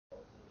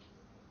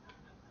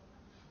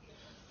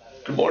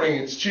Morning,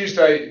 it's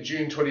Tuesday,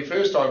 June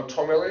 21st. I'm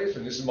Tom Elliott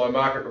and this is my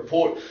market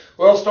report.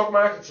 Well, stock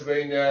markets have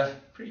been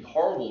pretty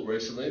horrible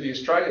recently. The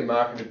Australian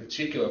market in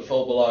particular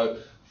fell below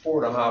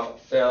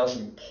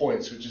 4,500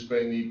 points, which has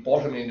been the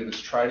bottom end of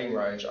its trading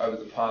range over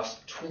the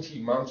past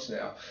 20 months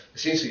now.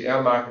 Essentially,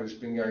 our market has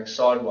been going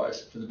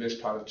sideways for the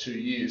best part of 2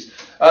 years.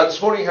 This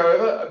morning,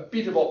 however, a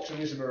bit of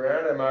optimism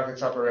around. Our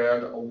market's up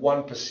around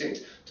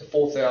 1% to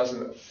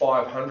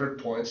 4,500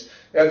 points.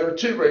 Now, there are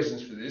two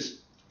reasons for this.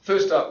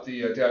 First up,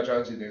 the Dow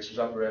Jones Index was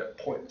up around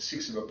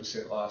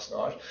 0.6% last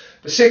night.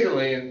 But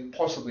secondly, and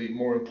possibly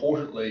more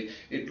importantly,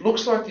 it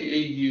looks like the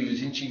EU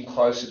is inching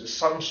closer to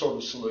some sort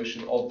of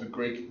solution of the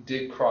Greek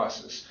debt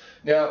crisis.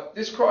 Now,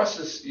 this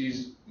crisis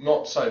is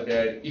not so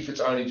bad if it's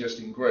only just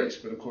in Greece,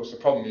 but of course the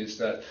problem is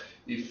that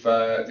if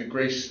the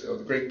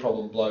Greek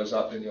problem blows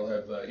up, then you'll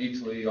have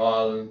Italy,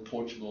 Ireland,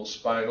 Portugal,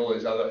 Spain, all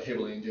these other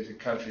heavily indebted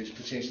countries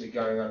potentially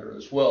going under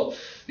as well.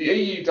 The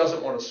EU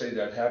doesn't want to see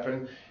that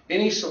happen.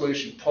 Any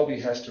solution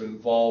probably has to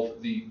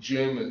involve the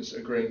Germans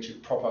agreeing to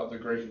prop up the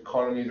Greek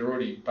economy. They're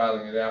already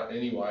bailing it out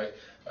anyway.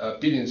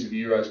 Billions of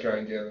euros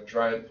going down the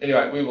drain.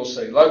 Anyway, we will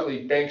see.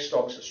 Locally, bank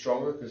stocks are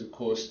stronger because, of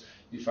course,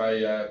 if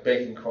a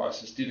banking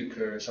crisis did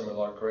occur in somewhere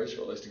like Greece,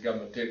 or at least a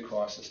government debt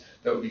crisis,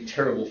 that would be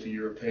terrible for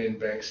European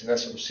banks, and that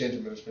sort of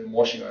sentiment has been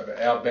washing over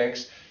our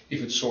banks.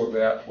 If it's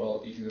sorted out,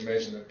 well, you can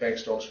imagine that bank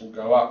stocks will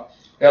go up.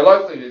 Now,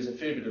 locally, there's a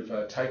fair bit of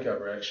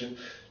takeover action.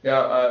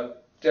 Now,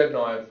 Dad and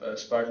I have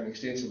spoken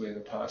extensively in the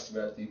past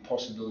about the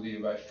possibility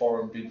of a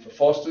foreign bid for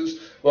Foster's.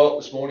 Well,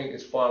 this morning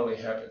it's finally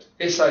happened.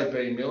 SAB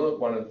Miller,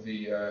 one of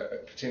the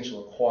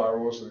potential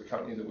acquirers of the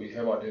company that we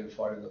have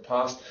identified in the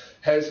past,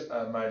 has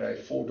made a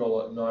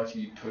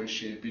 $4.90 per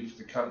share bid for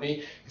the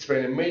company. It's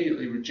been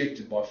immediately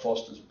rejected by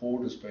Foster's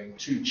board as being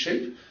too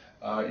cheap.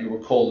 You'll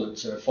recall that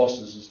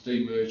Foster's has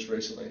demerged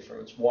recently from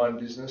its wine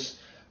business.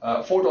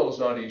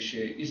 $4.90 a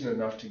share isn't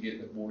enough to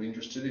get the board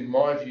interested. In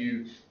my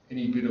view,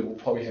 any bidder will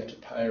probably have to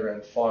pay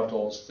around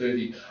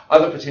 $5.30.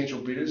 Other potential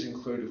bidders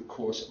include, of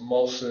course,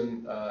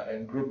 Molson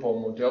and Grupo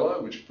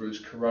Modelo, which brews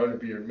Corona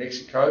beer in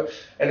Mexico,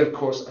 and of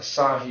course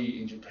Asahi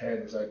in Japan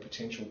is a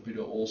potential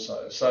bidder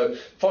also. So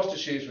Foster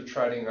shares were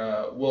trading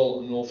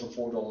well north of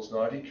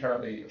 $4.90,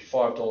 currently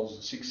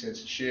 $5.06 a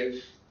share.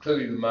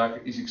 Clearly the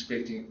market is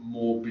expecting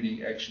more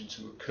bidding action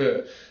to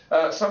occur.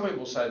 Some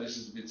people say this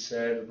is a bit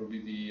sad. It will be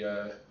the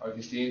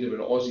end of an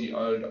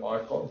Aussie-owned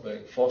icon,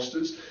 being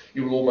Foster's. It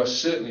will almost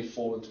certainly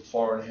fall into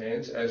foreign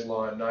hands, as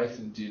Lion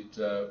Nathan did,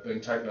 being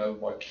taken over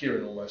by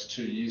Kirin almost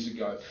 2 years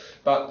ago.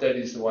 But that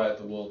is the way of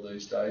the world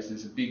these days.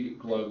 There's a big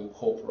global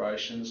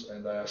corporations,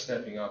 and they are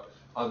snapping up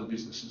other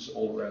businesses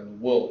all around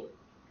the world.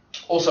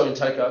 Also in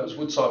takeovers,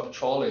 Woodside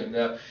Petroleum.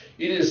 Now,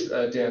 it is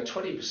down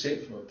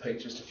 20% from a peak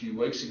just a few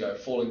weeks ago,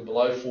 falling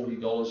below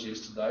 $40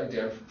 yesterday,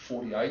 down from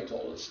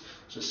 $48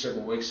 just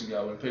several weeks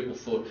ago when people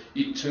thought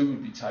it too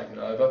would be taken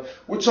over.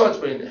 Woodside's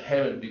been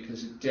hammered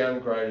because it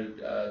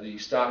downgraded the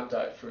start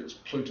date for its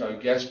Pluto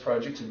gas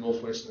project in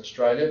northwestern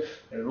Australia,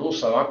 and it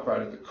also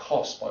upgraded the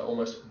cost by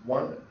almost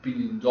 $1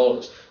 billion.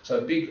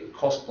 So big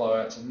cost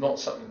blowouts are not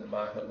something the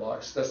market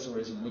likes. That's the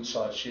reason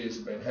Woodside shares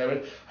have been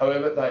hammered.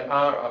 However, they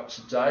are up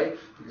today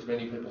because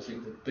many people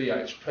think that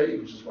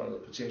BHP, which is one of the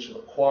potential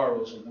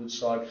acquirers of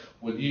Woodside,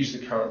 will use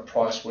the current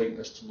price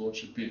weakness to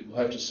launch a bid. We'll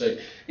have to see.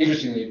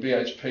 Interestingly,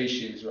 BHP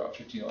shares are up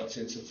 59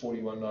 cents at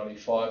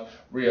 $41.95.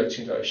 Rio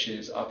Tinto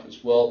shares up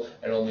as well.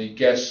 And on the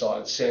gas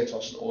side,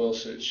 Santos and Oil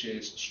Search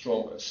shares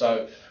stronger.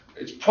 So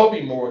it's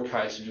probably more a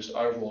case of just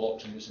overall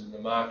optimism in the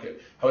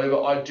market.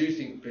 However, I do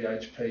think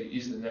BHP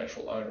is the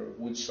natural owner of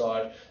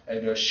Woodside,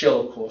 and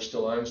Shell, of course,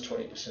 still owns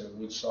 20% of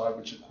Woodside,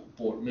 which it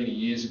bought many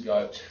years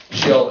ago.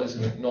 Shell is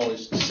an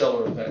acknowledged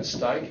seller of that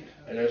stake,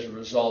 and as a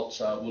result,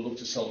 we'll look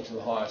to sell it to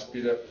the highest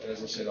bidder.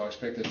 As I said, I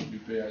expect it to be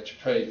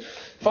BHP.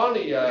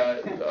 Finally,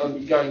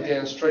 going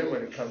downstream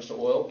when it comes to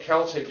oil,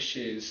 Caltex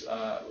shares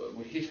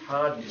were hit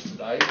hard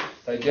yesterday.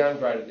 They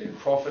downgraded their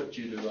profit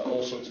due to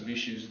all sorts of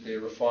issues at their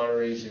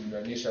refineries in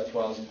New South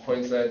Wales and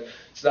Queensland.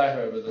 Today,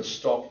 however, the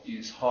stock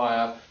is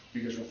higher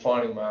because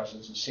refining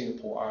margins in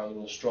Singapore are a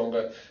little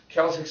stronger.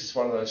 Caltex is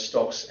one of those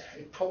stocks,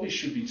 it probably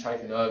should be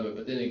taken over,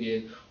 but then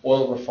again,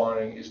 oil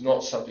refining is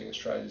not something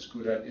Australia is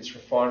good at. Its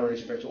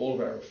refineries, in fact, all of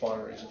our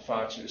refineries are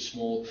far too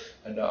small,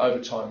 and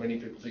over time, many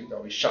people think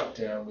they'll be shut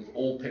down with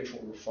all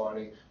petrol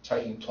refining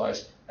taking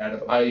place out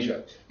of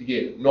Asia.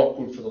 Again, not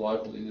good for the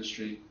local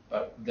industry,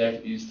 but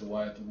that is the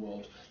way of the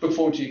world. Look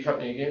forward to your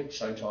company again,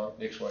 same time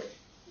next week.